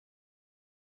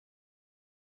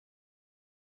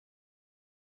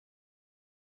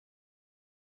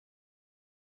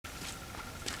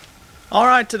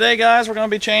Alright, today guys we're going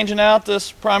to be changing out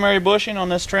this primary bushing on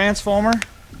this transformer.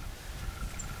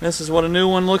 This is what a new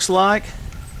one looks like.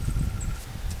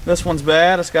 This one's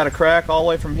bad. It's got a crack all the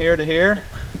way from here to here.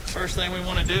 First thing we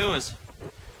want to do is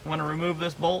we want to remove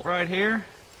this bolt right here.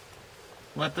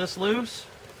 Let this loose.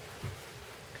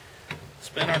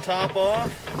 Spin our top off.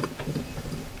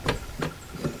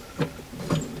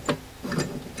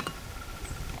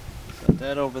 Set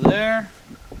that over there.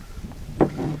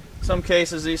 In some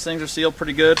cases these things are sealed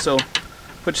pretty good, so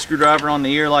put your screwdriver on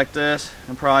the ear like this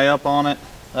and pry up on it.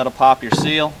 That'll pop your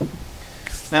seal.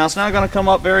 Now it's not going to come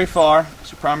up very far,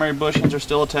 so primary bushings are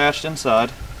still attached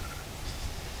inside.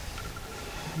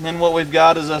 And then what we've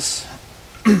got is this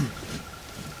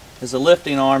is a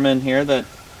lifting arm in here that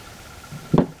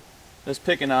this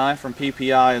pick and eye from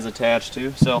PPI is attached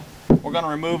to. So we're going to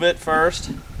remove it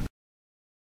first.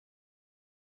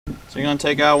 So you're going to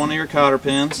take out one of your cotter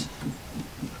pins.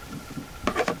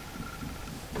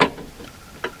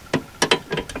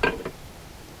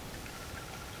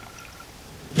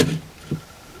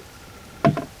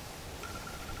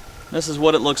 This is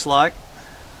what it looks like,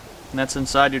 and that's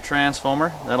inside your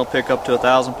transformer. That'll pick up to a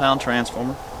 1,000-pound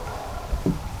transformer.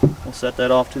 We'll set that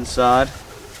off to the side.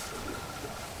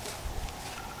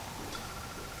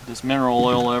 This mineral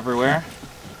oil everywhere.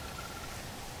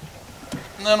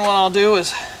 And then what I'll do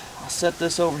is I'll set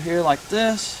this over here like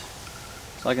this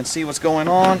so I can see what's going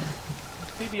on.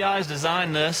 PPI's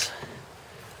designed this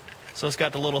so it's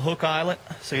got the little hook eyelet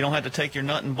so you don't have to take your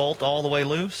nut and bolt all the way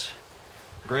loose.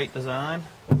 Great design.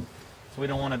 So we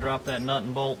don't want to drop that nut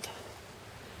and bolt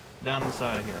down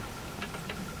inside of here.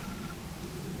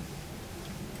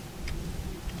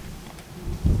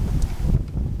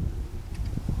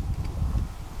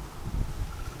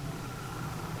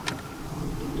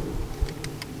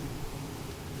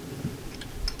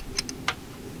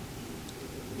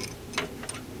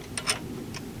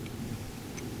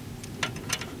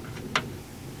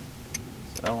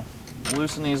 So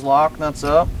loosen these lock nuts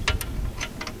up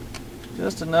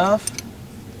just enough.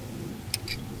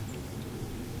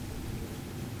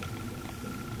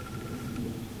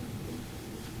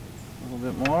 A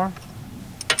little bit more.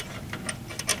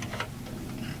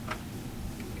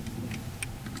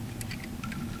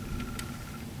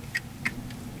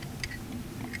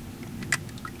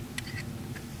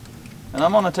 And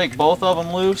I'm going to take both of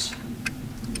them loose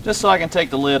just so I can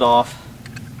take the lid off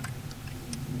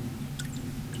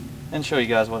and show you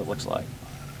guys what it looks like.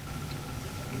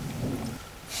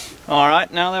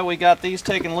 Alright, now that we got these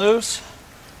taken loose,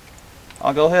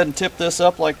 I'll go ahead and tip this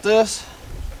up like this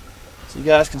so you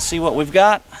guys can see what we've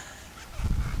got.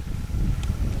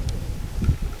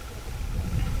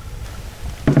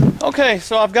 Okay,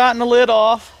 so I've gotten the lid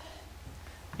off.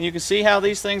 You can see how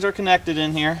these things are connected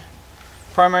in here.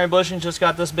 Primary bushing's just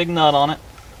got this big nut on it.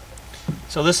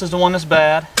 So this is the one that's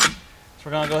bad. So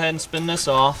we're going to go ahead and spin this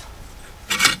off.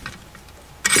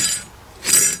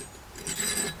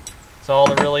 That's all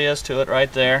there really is to it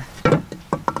right there.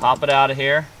 Pop it out of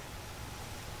here.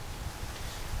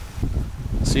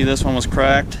 See, this one was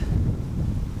cracked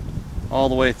all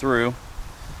the way through.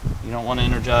 You don't want to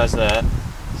energize that.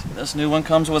 See, this new one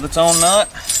comes with its own nut.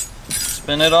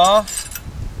 Spin it off.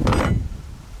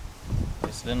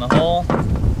 Place it in the hole.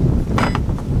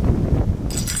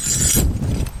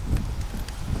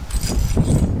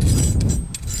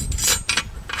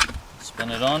 Spin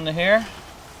it onto here.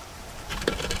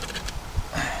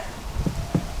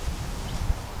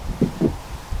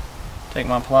 Take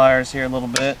my pliers here a little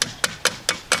bit,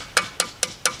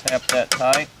 tap that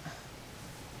tight.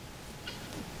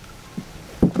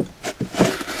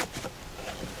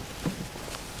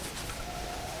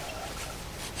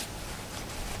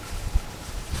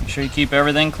 Make sure you keep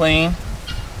everything clean.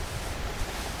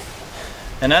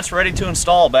 And that's ready to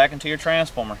install back into your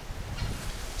transformer.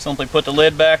 Simply put the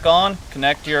lid back on,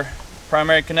 connect your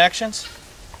primary connections,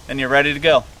 and you're ready to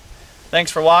go.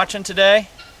 Thanks for watching today.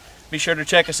 Be sure to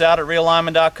check us out at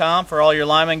Lineman.com for all your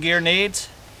lineman gear needs.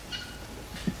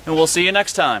 And we'll see you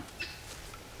next time.